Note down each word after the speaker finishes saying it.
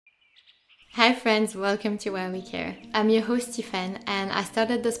Hi friends, welcome to Where We Care. I'm your host Tiffen, and I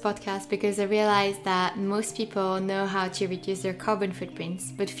started this podcast because I realized that most people know how to reduce their carbon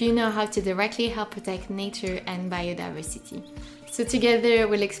footprints, but few know how to directly help protect nature and biodiversity. So together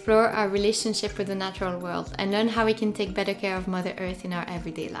we'll explore our relationship with the natural world and learn how we can take better care of Mother Earth in our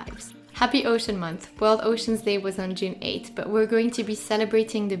everyday lives. Happy Ocean Month! World Oceans Day was on June 8th, but we're going to be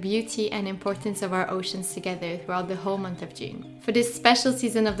celebrating the beauty and importance of our oceans together throughout the whole month of June. For this special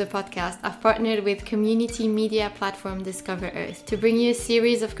season of the podcast, I've partnered with community media platform Discover Earth to bring you a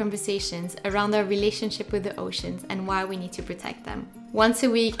series of conversations around our relationship with the oceans and why we need to protect them. Once a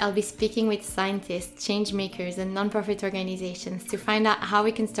week, I'll be speaking with scientists, change makers, and nonprofit organizations to find out how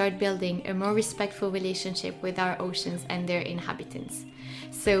we can start building a more respectful relationship with our oceans and their inhabitants.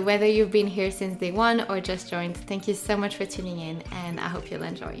 So whether you've been here since day one or just joined, thank you so much for tuning in, and I hope you'll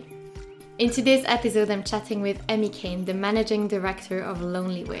enjoy. In today's episode, I'm chatting with Emy Kane, the managing director of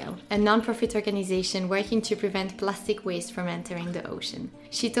Lonely Whale, a non-profit organization working to prevent plastic waste from entering the ocean.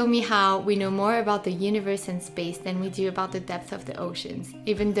 She told me how we know more about the universe and space than we do about the depth of the oceans,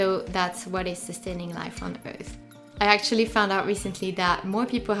 even though that's what is sustaining life on Earth. I actually found out recently that more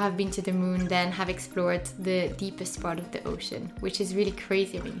people have been to the moon than have explored the deepest part of the ocean, which is really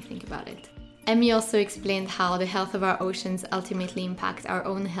crazy when you think about it. Emy also explained how the health of our oceans ultimately impacts our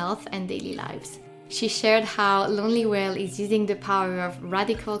own health and daily lives. She shared how Lonely Whale is using the power of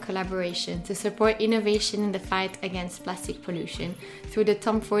radical collaboration to support innovation in the fight against plastic pollution through the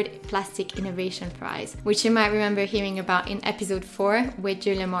Tom Ford Plastic Innovation Prize, which you might remember hearing about in episode 4 with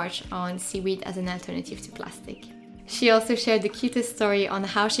Julia March on seaweed as an alternative to plastic. She also shared the cutest story on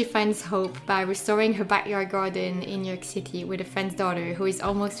how she finds hope by restoring her backyard garden in New York City with a friend's daughter who is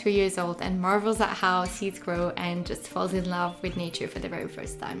almost 3 years old and marvels at how seeds grow and just falls in love with nature for the very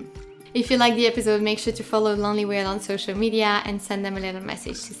first time. If you like the episode, make sure to follow Lonely Whale on social media and send them a little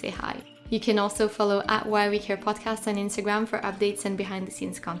message to say hi. You can also follow at Why We Care Podcast on Instagram for updates and behind the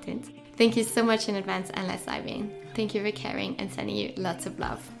scenes content. Thank you so much in advance, and let's dive in. Thank you for caring and sending you lots of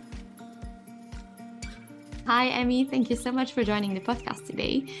love. Hi, Emy. Thank you so much for joining the podcast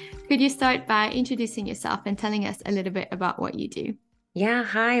today. Could you start by introducing yourself and telling us a little bit about what you do? Yeah,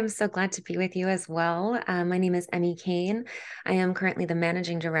 hi. I'm so glad to be with you as well. My name is Emy Kane. I am currently the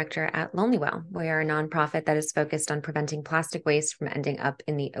managing director at Lonely Whale. We are a nonprofit that is focused on preventing plastic waste from ending up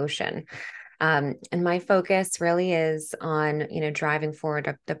in the ocean. And my focus really is on, driving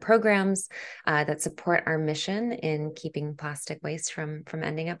forward the programs that support our mission in keeping plastic waste from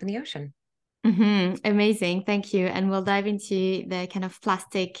ending up in the ocean. Amazing. Thank you. And we'll dive into the kind of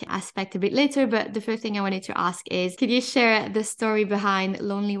plastic aspect a bit later. But the first thing I wanted to ask is, could you share the story behind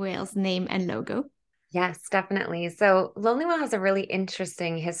Lonely Whale's name and logo? Yes, definitely. So Lonely Whale has a really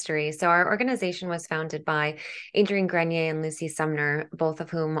interesting history. So our organization was founded by Adrienne Grenier and Lucy Sumner, both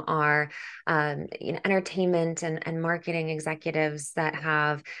of whom are entertainment and marketing executives that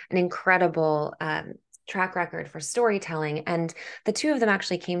have an incredible track record for storytelling. And the two of them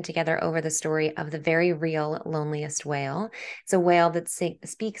actually came together over the story of the very real loneliest whale. It's a whale that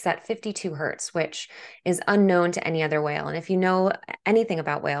speaks at 52 hertz, which is unknown to any other whale. And if you know anything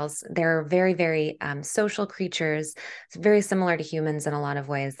about whales, they're very, very social creatures, very similar to humans in a lot of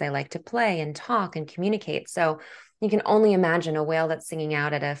ways. They like to play and talk and communicate. So you can only imagine a whale that's singing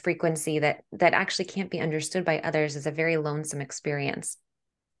out at a frequency that actually can't be understood by others is a very lonesome experience.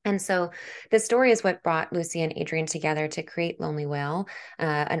 And so this story is what brought Lucy and Adrienne together to create Lonely Whale,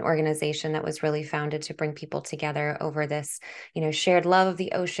 an organization that was really founded to bring people together over this, shared love of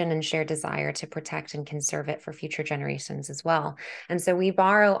the ocean and shared desire to protect and conserve it for future generations as well. And so we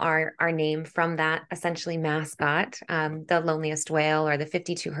borrow our name from that essentially mascot, the loneliest whale, or the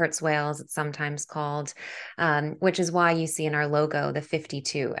 52 hertz whale, as it's sometimes called, which is why you see in our logo the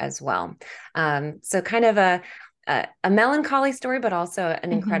 52 as well. So kind of a melancholy story, but also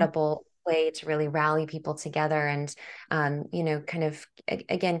an incredible way to really rally people together and, kind of,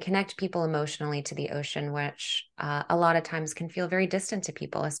 again, connect people emotionally to the ocean, which a lot of times can feel very distant to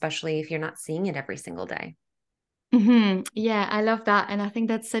people, especially if you're not seeing it every single day. Yeah, I love that. And I think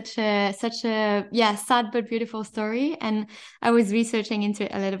that's such a sad but beautiful story. And I was researching into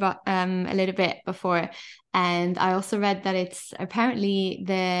it a little bit before. And I also read that it's apparently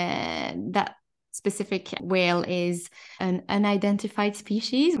that specific whale is an unidentified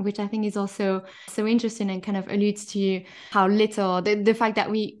species, which I think is also so interesting and kind of alludes to how little, the fact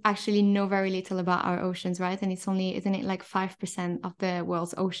that we actually know very little about our oceans, right? And it's only, isn't it like 5% of the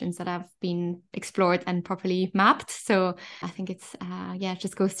world's oceans that have been explored and properly mapped? So I think it's, it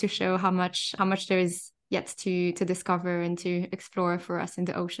just goes to show how much there is yet to discover and to explore for us in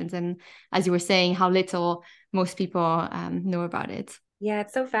the oceans. And as you were saying, how little most people know about it. Yeah,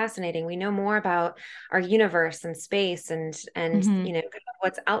 it's so fascinating. We know more about our universe and space and Hmm. you know kind of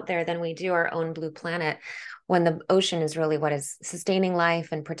what's out there than we do our own blue planet, when the ocean is really what is sustaining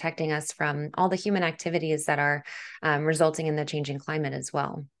life and protecting us from all the human activities that are resulting in the changing climate as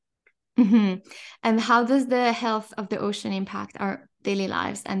well. Hmm. And how does the health of the ocean impact our daily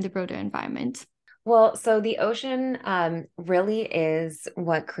lives and the broader environment? Well, so the ocean really is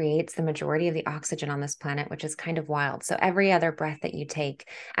what creates the majority of the oxygen on this planet, which is kind of wild. So every other breath that you take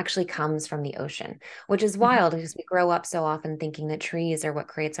actually comes from the ocean, which is Mhm. wild because we grow up so often thinking that trees are what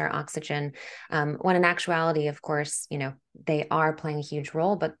creates our oxygen, when in actuality, of course, you know, they are playing a huge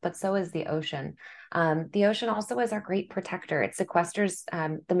role, but so is the ocean. The ocean also is our great protector. It sequesters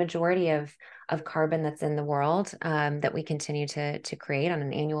the majority of carbon that's in the world, that we continue to create on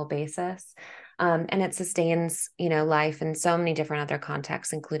an annual basis. And it sustains, you know, life in so many different other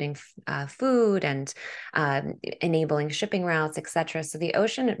contexts, including food and enabling shipping routes, et cetera. So the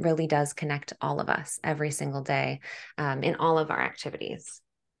ocean really does connect all of us every single day, in all of our activities.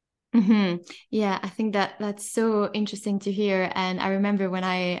 Hmm. Yeah, I think that that's so interesting to hear. And I remember when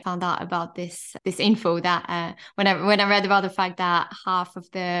I found out about this info that when I read about the fact that half of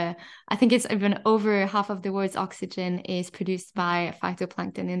the I think it's even over half of the world's oxygen is produced by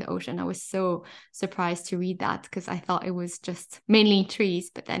phytoplankton in the ocean. I was so surprised to read that because I thought it was just mainly trees,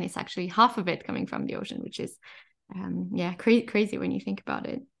 but then it's actually half of it coming from the ocean, which is yeah, crazy when you think about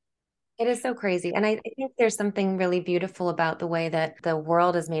it. It is so crazy. And I think there's something really beautiful about the way that the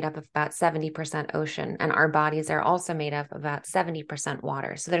world is made up of about 70% ocean, and our bodies are also made up of about 70%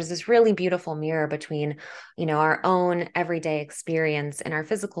 water. So there's this really beautiful mirror between, you know, our own everyday experience in our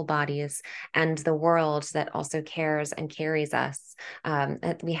physical bodies and the world that also cares and carries us.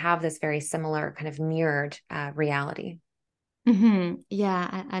 That we have this very similar kind of mirrored reality. Hmm.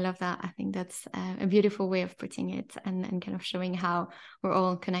 Yeah, I love that. I think that's a beautiful way of putting it and kind of showing how we're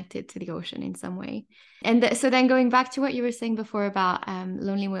all connected to the ocean in some way. And so then going back to what you were saying before about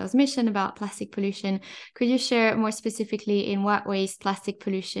Lonely Whale's mission about plastic pollution, could you share more specifically in what ways plastic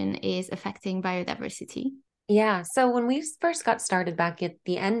pollution is affecting biodiversity? Yeah. So when we first got started back at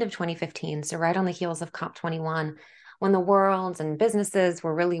the end of 2015, so right on the heels of COP21, when the world and businesses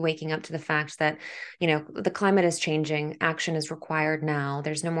were really waking up to the fact that, you know, the climate is changing, action is required now,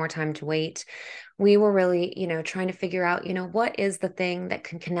 there's no more time to wait. We were really, you know, trying to figure out, you know, what is the thing that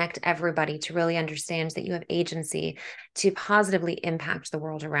can connect everybody to really understand that you have agency to positively impact the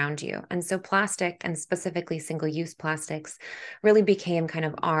world around you. And so plastic, and specifically single-use plastics, really became kind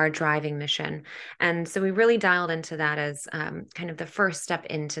of our driving mission. And so we really dialed into that as kind of the first step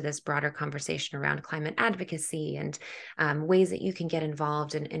into this broader conversation around climate advocacy and ways that you can get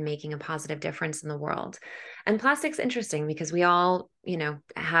involved in making a positive difference in the world. And plastic's interesting because we all, you know,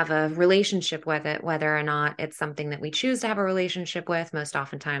 have a relationship with it, whether or not it's something that we choose to have a relationship with. Most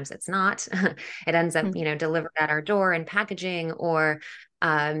oftentimes it's not. It ends up, you know, delivered at our door in packaging, or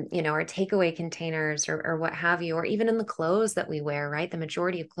you know, our takeaway containers, or what have you, or even in the clothes that we wear, right? The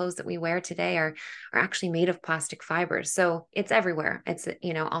majority of clothes that we wear today are actually made of plastic fibers. So it's everywhere. It's,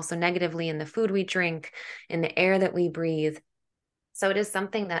 you know, also negatively in the food we drink, in the air that we breathe. So it is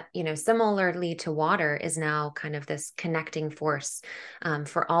something that, you know, similarly to water, is now kind of this connecting force,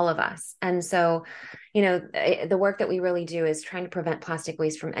 for all of us. And so, you know, the work that we really do is trying to prevent plastic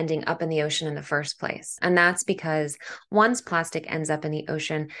waste from ending up in the ocean in the first place. And that's because once plastic ends up in the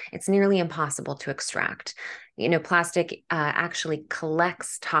ocean, it's nearly impossible to extract. You know, plastic actually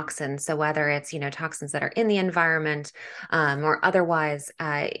collects toxins. So whether it's, you know, toxins that are in the environment, or otherwise,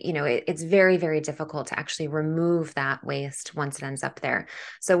 you know, it's very, very difficult to actually remove that waste once it ends up there.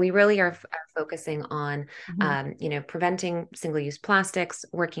 So we really are focusing on, Mhm. you know, preventing single-use plastics,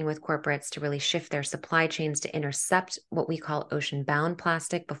 working with corporates to really shift their supply chains to intercept what we call ocean-bound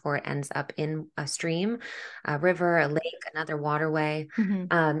plastic before it ends up in a stream, a river, a lake, another waterway. Mhm.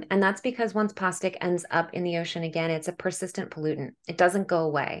 And that's because once plastic ends up in the ocean again, it's a persistent pollutant. It doesn't go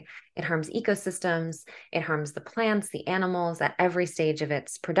away. It harms ecosystems, it harms the plants, the animals at every stage of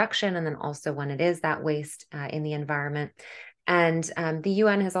its production, and then also when it is that waste in the environment. And the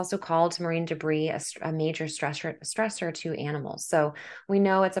UN has also called marine debris a major stressor to animals. So we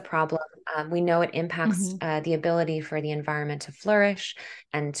know it's a problem. We know it impacts Mhm. the ability for the environment to flourish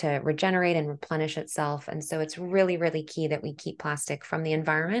and to regenerate and replenish itself. And so it's really, really key that we keep plastic from the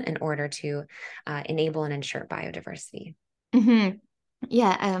environment in order to enable and ensure biodiversity. Mhm.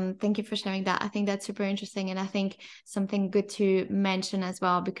 Yeah, thank you for sharing that. I think that's super interesting, and I think something good to mention as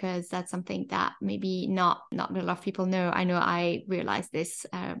well, because that's something that maybe not a lot of people know. I know I realized this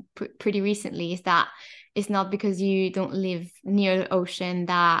pretty recently, is that it's not because you don't live near the ocean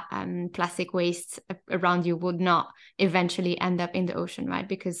that plastic waste around you would not eventually end up in the ocean, right?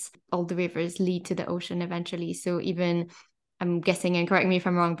 Because all the rivers lead to the ocean eventually. So even, I'm guessing, and correct me if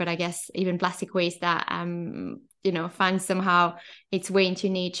I'm wrong, but I guess even plastic waste that finds somehow its way into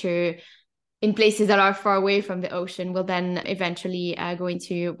nature in places that are far away from the ocean will then eventually go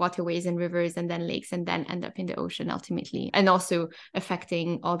into waterways and rivers and then lakes and then end up in the ocean ultimately, and also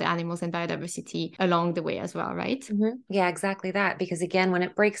affecting all the animals and biodiversity along the way as well, right? Yeah, exactly that. Because again, when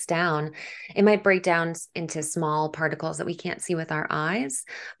it breaks down, it might break down into small particles that we can't see with our eyes,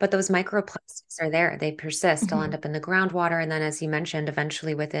 but those microplastics are there. They persist. They'll end Mm-hmm. up in the groundwater. And then, as you mentioned,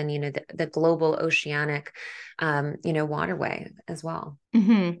 eventually within, the global oceanic, waterway as well.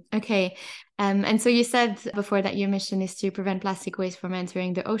 Mm-hmm. Okay. And so you said before that your mission is to prevent plastic waste from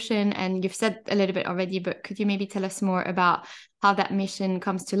entering the ocean, and you've said a little bit already, but could you maybe tell us more about how that mission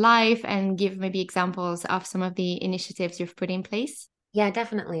comes to life and give maybe examples of some of the initiatives you've put in place? Yeah,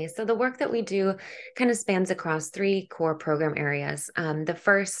 definitely. So the work that we do kind of spans across three core program areas. The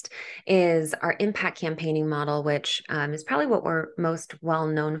first is our impact campaigning model, which is probably what we're most well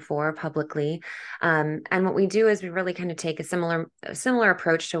known for publicly. And what we do is we really kind of take a similar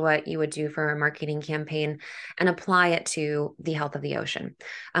approach to what you would do for a marketing campaign and apply it to the health of the ocean.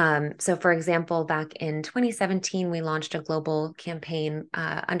 So, for example, back in 2017, we launched a global campaign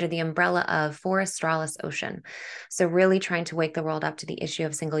under the umbrella of For a Strawless Ocean. So, really trying to wake the world up to the issue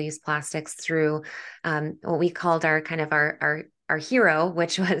of single-use plastics through what we called our kind of our hero,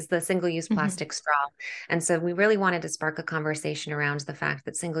 which was the single-use Mm-hmm. plastic straw. And so we really wanted to spark a conversation around the fact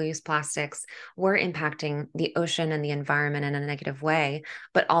that single-use plastics were impacting the ocean and the environment in a negative way,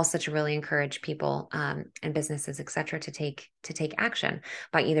 but also to really encourage people and businesses, et cetera, to take action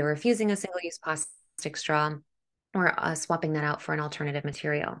by either refusing a single-use plastic straw or swapping that out for an alternative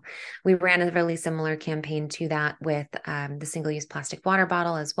material. We ran a really similar campaign to that with the single-use plastic water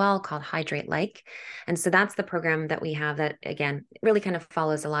bottle as well, called Hydrate Like. And so that's the program that we have that, again, really kind of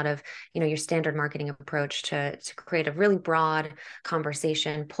follows a lot of, your standard marketing approach to create a really broad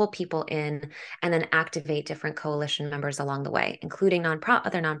conversation, pull people in, and then activate different coalition members along the way, including other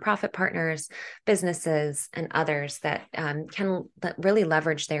nonprofit partners, businesses, and others that can really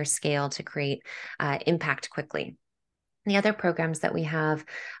leverage their scale to create impact quickly. The other programs that we have,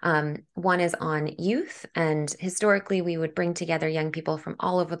 one is on youth. And historically, we would bring together young people from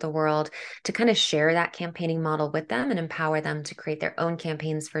all over the world to kind of share that campaigning model with them and empower them to create their own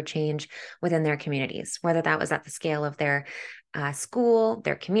campaigns for change within their communities, whether that was at the scale of their school,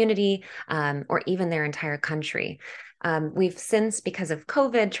 their community, or even their entire country. We've since, because of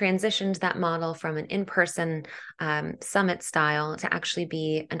COVID, transitioned that model from an in-person summit style to actually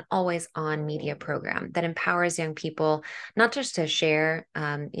be an always-on media program that empowers young people not just to share,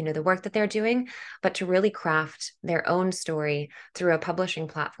 the work that they're doing, but to really craft their own story through a publishing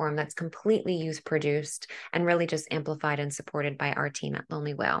platform that's completely youth-produced and really just amplified and supported by our team at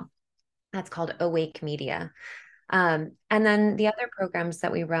Lonely Whale. That's called Awake Media. And then the other programs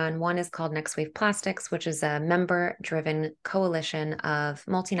that we run, one is called Next Wave Plastics, which is a member-driven coalition of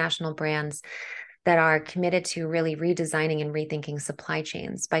multinational brands that are committed to really redesigning and rethinking supply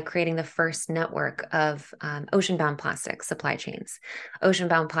chains by creating the first network of ocean-bound plastic supply chains.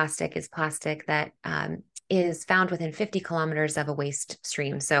 Ocean-bound plastic is plastic that is found within 50 kilometers of a waste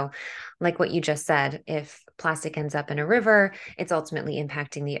stream. So, like what you just said, if plastic ends up in a river, it's ultimately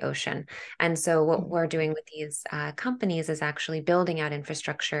impacting the ocean. And so, what we're doing with these companies is actually building out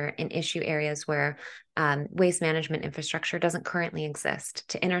infrastructure in issue areas where waste management infrastructure doesn't currently exist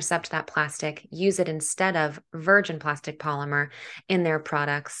to intercept that plastic, use it instead of virgin plastic polymer in their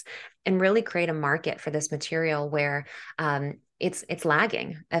products, and really create a market for this material where it's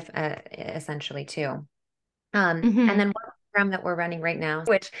lagging, essentially too. And then Mm-hmm. one program that we're running right now,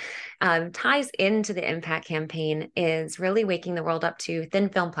 which ties into the impact campaign, is really waking the world up to thin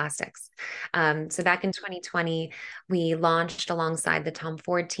film plastics. So back in 2020, we launched alongside the Tom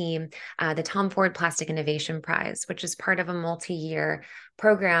Ford team, the Tom Ford Plastic Innovation Prize, which is part of a multi-year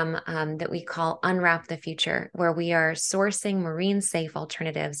program that we call Unwrap the Future, where we are sourcing marine safe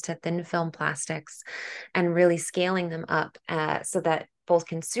alternatives to thin film plastics and really scaling them up so that both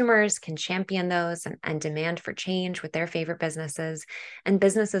consumers can champion those and demand for change with their favorite businesses. And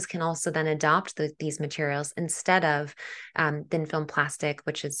businesses can also then adopt these materials instead of thin film plastic,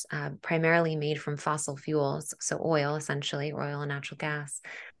 which is primarily made from fossil fuels, so oil, essentially, oil and natural gas.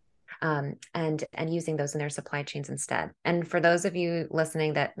 and using those in their supply chains instead. And for those of you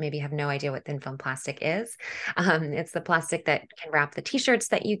listening that maybe have no idea what thin film plastic is, it's the plastic that can wrap the t-shirts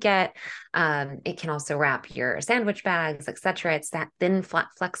that you get. It can also wrap your sandwich bags, etc. It's that thin, flat,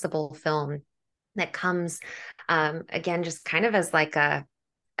 flexible film that comes, again, just kind of as like uh,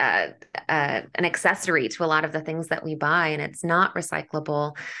 an accessory to a lot of the things that we buy, and it's not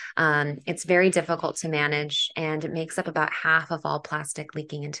recyclable. It's very difficult to manage, and it makes up about half of all plastic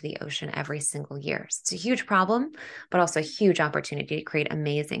leaking into the ocean every single year. So it's a huge problem, but also a huge opportunity to create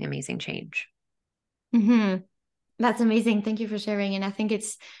amazing, amazing change. Hmm. That's amazing. Thank you for sharing. And I think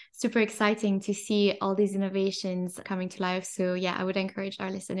it's super exciting to see all these innovations coming to life. So yeah, I would encourage our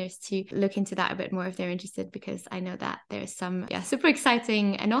listeners to look into that a bit more if they're interested, because I know that there's some super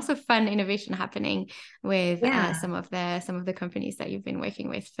exciting and also fun innovation happening with Yeah. some of the companies that you've been working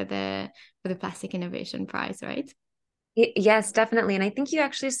with for the Plastic Innovation Prize, right? Yes, definitely. And I think you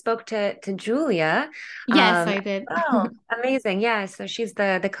actually spoke to Julia. Yes, I did. Oh, amazing. Yeah. So she's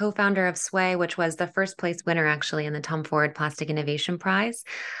the co-founder of Sway, which was the first place winner actually in the Tom Ford Plastic Innovation Prize.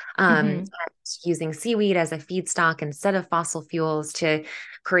 Hmm. And using seaweed as a feedstock instead of fossil fuels to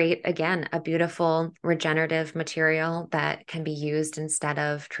create, again, a beautiful regenerative material that can be used instead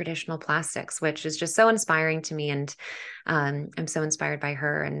of traditional plastics, which is just so inspiring to me. And I'm so inspired by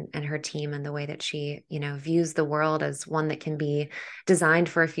her and her team and the way that she, views the world as one that can be designed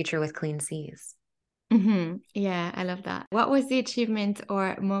for a future with clean seas. Yeah, I love that. What was the achievement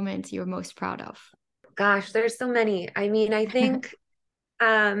or moment you're most proud of? Gosh, there's so many. I mean, I think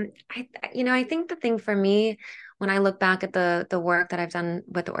I think the thing for me when I look back at the work that I've done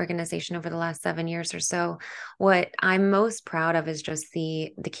with the organization over the last 7 years or so, what I'm most proud of is just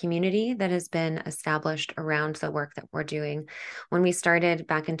the community that has been established around the work that we're doing. When we started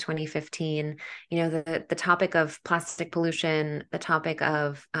back in 2015, the topic of plastic pollution, the topic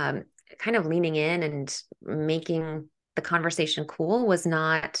of kind of leaning in and making the conversation cool was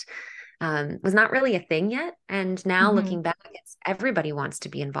not really a thing yet. And now Hmm. looking back, it's everybody wants to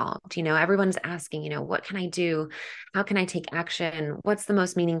be involved. Everyone's asking, what can I do? How can I take action? What's the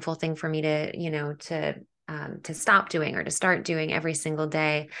most meaningful thing for me to stop doing or to start doing every single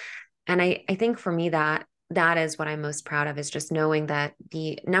day? And I think for me that is what I'm most proud of, is just knowing that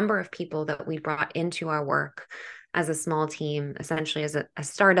the number of people that we brought into our work as a small team, essentially as a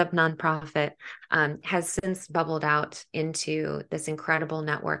startup nonprofit, has since bubbled out into this incredible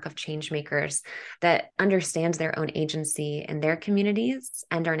network of change makers that understands their own agency in their communities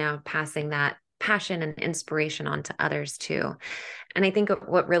and are now passing that passion and inspiration on to others too. And I think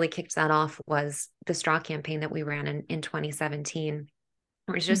what really kicked that off was the straw campaign that we ran in 2017.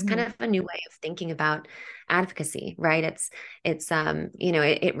 It's just kind Hmm. of a new way of thinking about advocacy, right?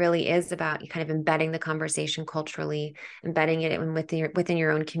 It really is about kind of embedding the conversation culturally, embedding it within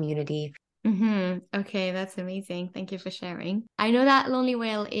your own community. Okay, that's amazing. Thank you for sharing. I know that Lonely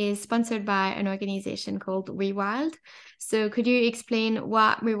Whale is sponsored by an organization called Rewild. So could you explain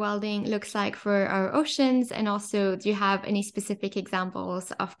what rewilding looks like for our oceans? And also, do you have any specific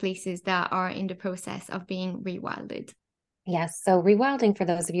examples of places that are in the process of being rewilded? Yes. So rewilding, for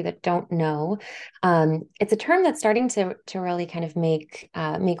those of you that don't know, it's a term that's starting to really kind of make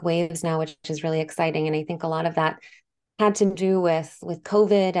waves now, which is really exciting. And I think a lot of that had to do with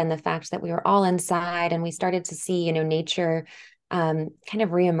COVID and the fact that we were all inside and we started to see, nature kind of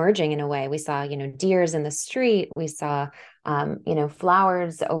reemerging in a way. We saw, deers in the street. We saw,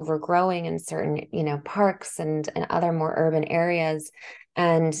 flowers overgrowing in certain, parks and other more urban areas.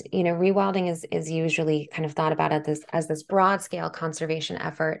 And, rewilding is usually kind of thought about as this broad scale conservation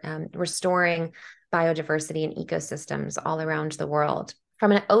effort, restoring biodiversity and ecosystems all around the world.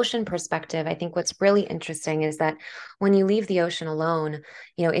 From an ocean perspective, I think what's really interesting is that when you leave the ocean alone,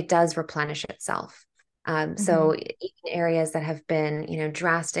 it does replenish itself. So Hmm. even areas that have been,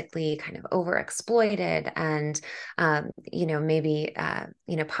 drastically kind of overexploited and, maybe,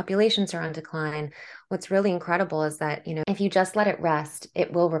 populations are on decline. What's really incredible is that, if you just let it rest,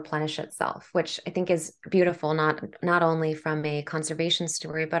 it will replenish itself, which I think is beautiful, not only from a conservation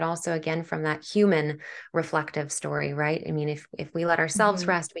story, but also again from that human reflective story, right? I mean, if we let ourselves Hmm.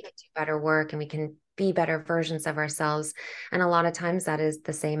 rest, we can do better work and we can be better versions of ourselves. And a lot of times that is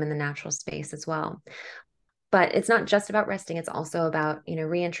the same in the natural space as well. But it's not just about resting. It's also about,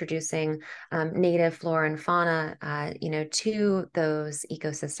 reintroducing native flora and fauna, to those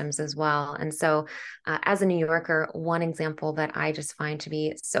ecosystems as well. And so, as a New Yorker, one example that I just find to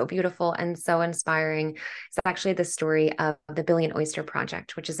be so beautiful and so inspiring is actually the story of the Billion Oyster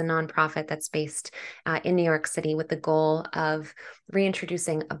Project, which is a nonprofit that's based in New York City with the goal of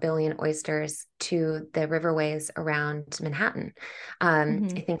reintroducing a billion oysters to the riverways around Manhattan. I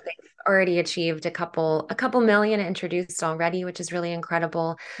think they've already achieved a couple million introduced already, which is really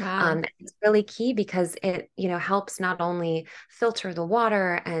incredible. Wow. It's really key because it, helps not only filter the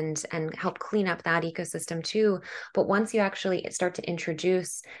water and help clean up that ecosystem too, but once you actually start to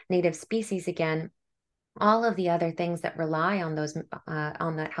introduce native species again, all of the other things that rely on those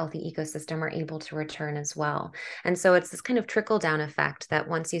on that healthy ecosystem are able to return as well. And so it's this kind of trickle down effect that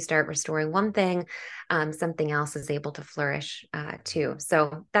once you start restoring one thing, something else is able to flourish too.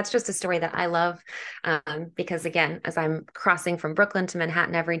 So that's just a story that I love, because again, as I'm crossing from Brooklyn to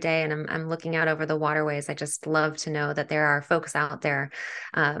Manhattan every day and I'm looking out over the waterways, I just love to know that there are folks out there,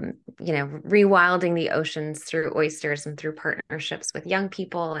 rewilding the oceans through oysters and through partnerships with young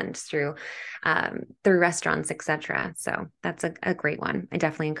people and through restaurants, etc. So that's a great one. I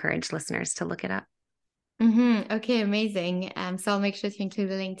definitely encourage listeners to look it up. Okay, amazing. So I'll make sure to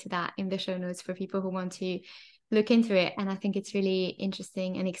include a link to that in the show notes for people who want to look into it. And I think it's really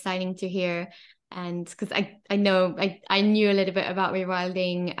interesting and exciting to hear. And because I know I knew a little bit about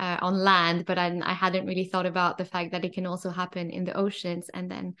rewilding on land, but I hadn't really thought about the fact that it can also happen in the oceans. And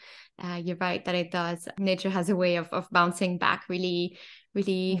then you're right that it does. Nature has a way of bouncing back really,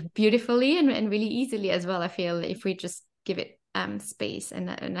 really beautifully and really easily as well. I feel if we just give it space and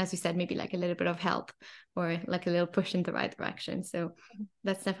as you said, maybe like a little bit of help or like a little push in the right direction. So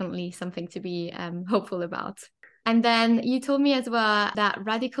that's definitely something to be hopeful about. And then you told me as well that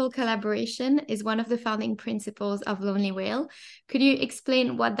radical collaboration is one of the founding principles of Lonely Whale. Could you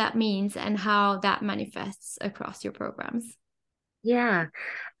explain what that means and how that manifests across your programs? Yeah.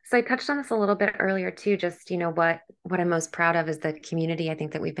 So I touched on this a little bit earlier too. Just, what I'm most proud of is the community I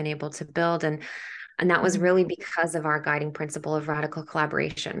think that we've been able to build. And that was really because of our guiding principle of radical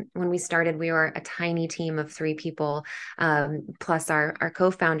collaboration. When we started, we were a tiny team of 3 people, plus our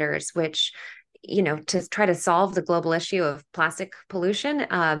co-founders, which, to try to solve the global issue of plastic pollution,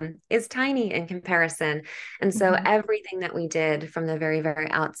 is tiny in comparison. And so everything that we did from the very, very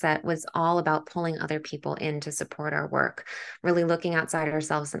outset was all about pulling other people in to support our work, really looking outside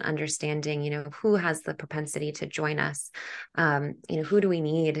ourselves and understanding, who has the propensity to join us, who do we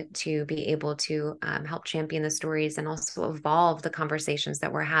need to be able to help champion the stories and also evolve the conversations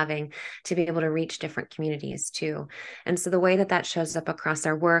that we're having to be able to reach different communities too. And so the way that that shows up across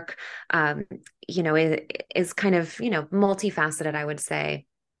our work, it is kind of, multifaceted, I would say.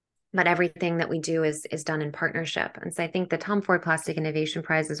 But everything that we do is done in partnership. And so I think the Tom Ford Plastic Innovation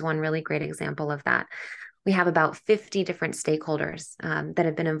Prize is one really great example of that. We have about 50 different stakeholders that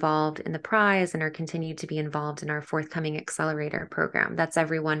have been involved in the prize and are continued to be involved in our forthcoming accelerator program. That's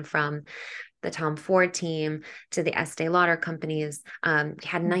everyone from the Tom Ford team to the Estee Lauder companies. We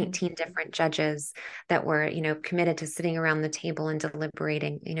had 19 different judges that were, committed to sitting around the table and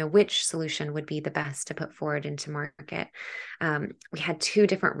deliberating, which solution would be the best to put forward into market. We had 2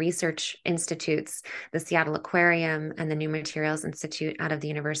 different research institutes, the Seattle Aquarium and the New Materials Institute out of the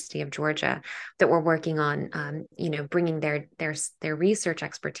University of Georgia, that were working on, bringing their research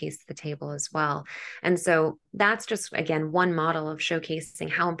expertise to the table as well. And so that's just, again, one model of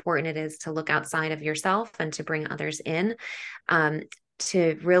showcasing how important it is to look outside of yourself and to bring others in,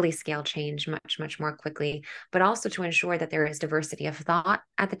 to really scale change much, much more quickly, but also to ensure that there is diversity of thought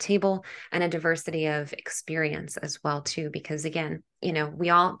at the table and a diversity of experience as well, too, because again, we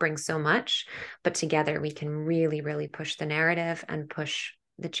all bring so much, but together we can really, really push the narrative and push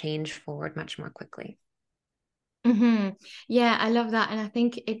the change forward much more quickly. Yeah, I love that. And I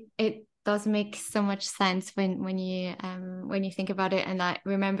think it does make so much sense when you think about it. And I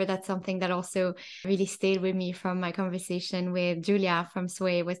remember that's something that also really stayed with me from my conversation with Julia from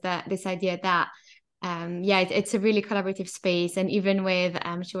Sway, was that this idea that it's a really collaborative space. And even with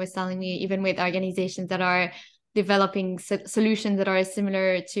she was telling me, even with organizations that are developing solutions that are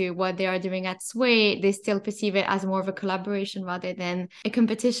similar to what they are doing at Sway, they still perceive it as more of a collaboration rather than a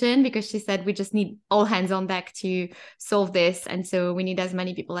competition, because she said we just need all hands on deck to solve this. And so we need as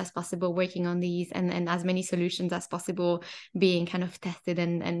many people as possible working on these and as many solutions as possible being kind of tested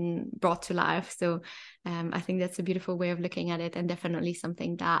and brought to life. So I think that's a beautiful way of looking at it, and definitely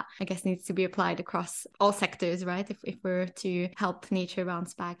something that I guess needs to be applied across all sectors, right? If we're to help nature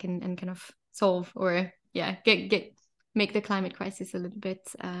bounce back and kind of solve or make the climate crisis a little bit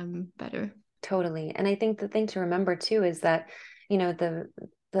better. Totally. And I think the thing to remember too is that,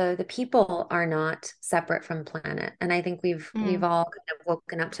 the people are not separate from planet. And I think we've Mm, all kind of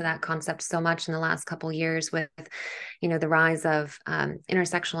woken up to that concept so much in the last couple years with, the rise of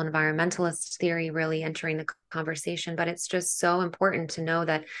intersectional environmentalist theory really entering the conversation. But it's just so important to know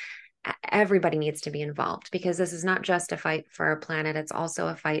that everybody needs to be involved, because this is not just a fight for our planet, it's also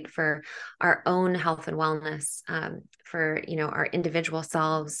a fight for our own health and wellness, for our individual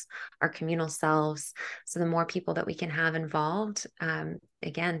selves, our communal selves. So the more people that we can have involved,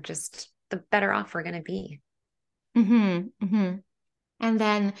 again, just the better off we're going to be. mm-hmm, mm-hmm. And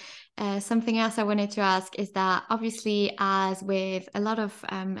then something else I wanted to ask is that obviously, as with a lot of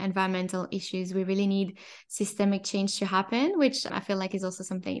environmental issues, we really need systemic change to happen, which I feel like is also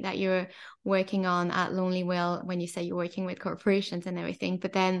something that you're working on at Lonely Will when you say you're working with corporations and everything.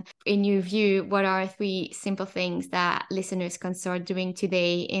 But then, in your view, what are three simple things that listeners can start doing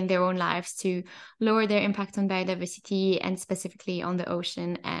today in their own lives to lower their impact on biodiversity and specifically on the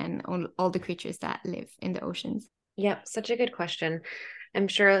ocean and on all the creatures that live in the oceans? Yep, such a good question. I'm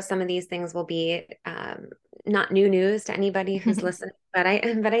sure some of these things will be not new news to anybody who's listening, but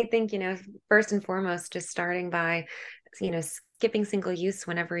I think, first and foremost, just starting by, skipping single use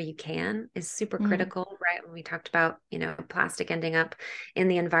whenever you can is super Mm, critical, right? When we talked about, plastic ending up in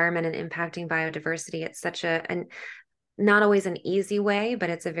the environment and impacting biodiversity, it's such an not always an easy way, but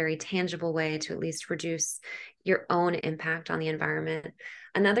it's a very tangible way to at least reduce your own impact on the environment.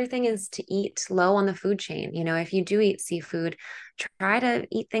 Another thing is to eat low on the food chain. If you do eat seafood, try to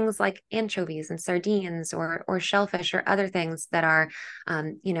eat things like anchovies and sardines or shellfish or other things that are,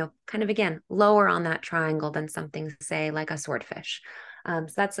 kind of again lower on that triangle than something, say, like a swordfish. So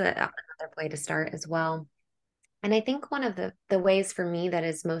that's another way to start as well. And I think one of the ways for me that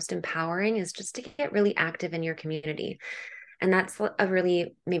is most empowering is just to get really active in your community. And that's a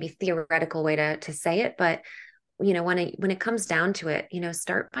really maybe theoretical way to say it, but when it comes down to it,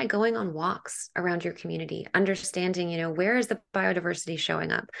 start by going on walks around your community, understanding, where is the biodiversity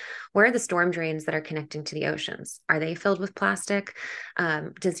showing up? Where are the storm drains that are connecting to the oceans? Are they filled with plastic?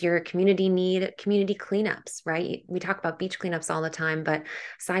 Does your community need community cleanups, right? We talk about beach cleanups all the time, but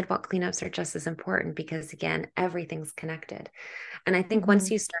sidewalk cleanups are just as important because, again, everything's connected. And I think once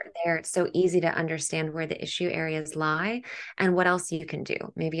mm-hmm, you start there, it's so easy to understand where the issue areas lie and what else you can do.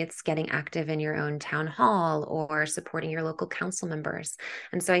 Maybe it's getting active in your own town hall or supporting your local council members.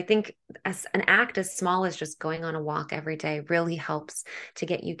 And so I think an act as small as just going on a walk every day really helps to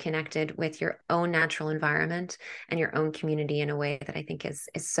get you connected with your own natural environment and your own community in a way that I think is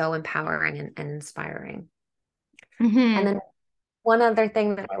so empowering and inspiring. And mm-hmm, then one other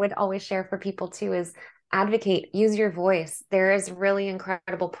thing that I would always share for people too is advocate, use your voice. There is really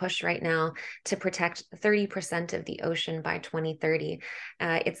incredible push right now to protect 30% of the ocean by 2030.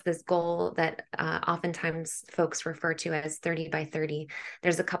 It's this goal that oftentimes folks refer to as 30 by 30.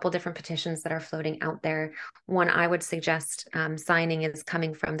 There's a couple different petitions that are floating out there. One I would suggest signing is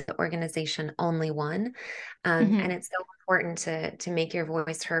coming from the organization Only One. And mm-hmm. it's so important to make your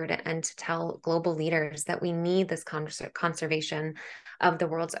voice heard and to tell global leaders that we need this conservation of the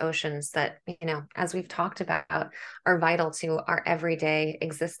world's oceans that, as we've talked about, are vital to our everyday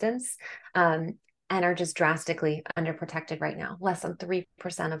existence, and are just drastically underprotected right now. Less than 3%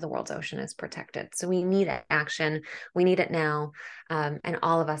 of the world's ocean is protected. So we need action. We need it now. And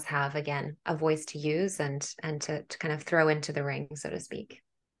all of us have, again, a voice to use and to kind of throw into the ring, so to speak.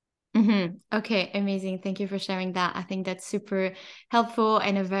 Mm-hmm. Okay, amazing. Thank you for sharing that. I think that's super helpful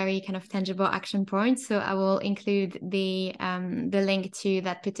and a very kind of tangible action point. So I will include the link to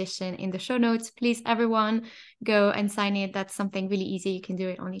that petition in the show notes. Please, everyone, go and sign it. That's something really easy. You can do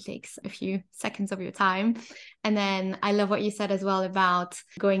it. Only takes a few seconds of your time. And then I love what you said as well about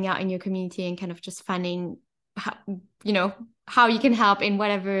going out in your community and kind of just finding how, you know how you can help in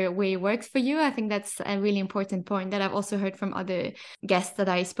whatever way works for you. I think that's a really important point that I've also heard from other guests that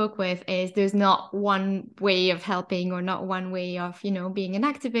I spoke with is there's not one way of helping or not one way of, being an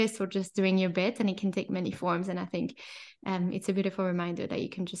activist or just doing your bit, and it can take many forms. And I think it's a beautiful reminder that you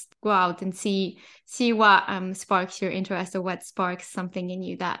can just go out and see what sparks your interest or what sparks something in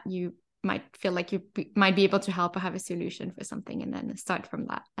you that you might feel like you might be able to help or have a solution for something, and then start from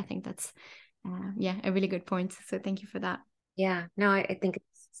that. I think that's a really good point. So thank you for that. Yeah, no, I think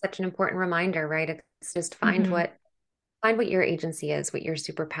it's such an important reminder, right? It's just Mm-hmm. find what your agency is, what your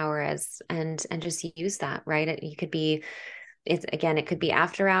superpower is, and just use that, right? You could be it could be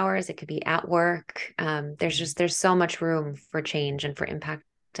after hours, it could be at work. There's so much room for change and for impact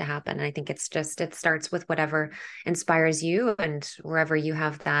to happen. And I think it starts with whatever inspires you and wherever you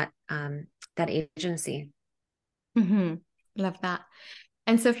have that agency. Mm-hmm. Love that.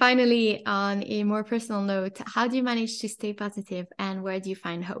 And so finally, on a more personal note, how do you manage to stay positive and where do you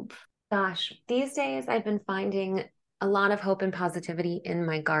find hope? Gosh, these days I've been finding a lot of hope and positivity in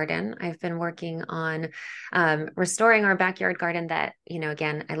my garden. I've been working on restoring our backyard garden that,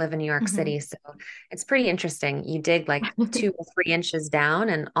 again, I live in New York Mm-hmm. City, so it's pretty interesting. You dig like 2 or 3 inches down,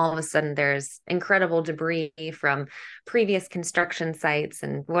 and all of a sudden there's incredible debris from previous construction sites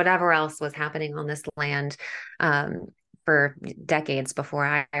and whatever else was happening on this land. For decades before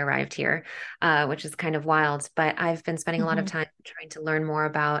I arrived here, which is kind of wild. But I've been spending a lot of Mm-hmm. time trying to learn more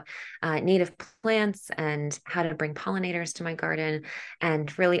about native plants and how to bring pollinators to my garden.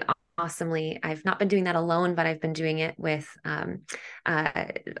 And really awesomely, I've not been doing that alone, but I've been doing it with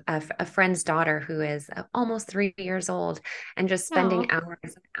a friend's daughter who is almost 3 years old, and just spending Oh. hours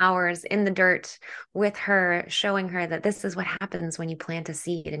and hours in the dirt with her, showing her that this is what happens when you plant a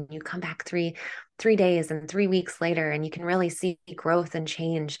seed and you come back three days and 3 weeks later, and you can really see growth and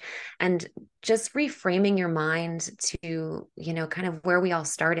change. And just reframing your mind to, kind of where we all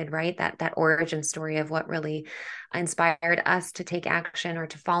started, right? That origin story of what really inspired us to take action or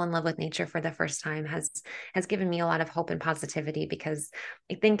to fall in love with nature for the first time has given me a lot of hope and positivity, because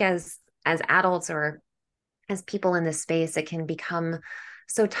I think as adults or as people in this space, it can become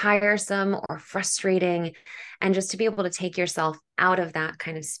so tiresome or frustrating. And just to be able to take yourself out of that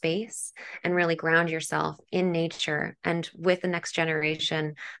kind of space and really ground yourself in nature and with the next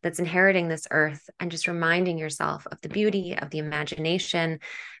generation that's inheriting this earth, and just reminding yourself of the beauty of the imagination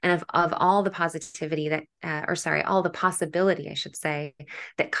and of all the positivity that, all the possibility, I should say,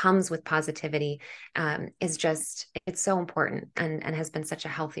 that comes with positivity, it's so important, and has been such a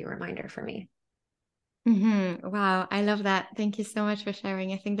healthy reminder for me. Mm-hmm. Wow, I love that. Thank you so much for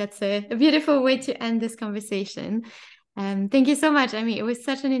sharing. I think that's a beautiful way to end this conversation. Thank you so much. I mean, it was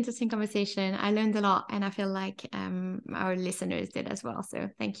such an interesting conversation. I learned a lot, and I feel like our listeners did as well. So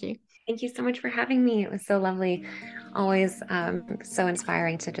thank you. Thank you so much for having me. It was so lovely. Always so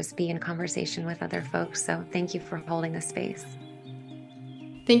inspiring to just be in conversation with other folks. So thank you for holding this space.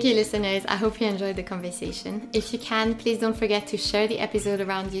 Thank you, listeners. I hope you enjoyed the conversation. If you can, please don't forget to share the episode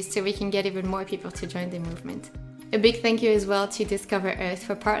around you so we can get even more people to join the movement. A big thank you as well to Discover Earth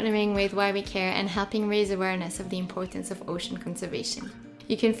for partnering with Why We Care and helping raise awareness of the importance of ocean conservation.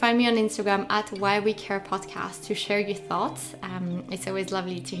 You can find me on Instagram at Why We Care Podcast to share your thoughts. It's always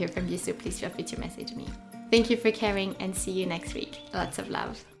lovely to hear from you, so please feel free to message me. Thank you for caring, and see you next week. Lots of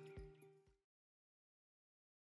love.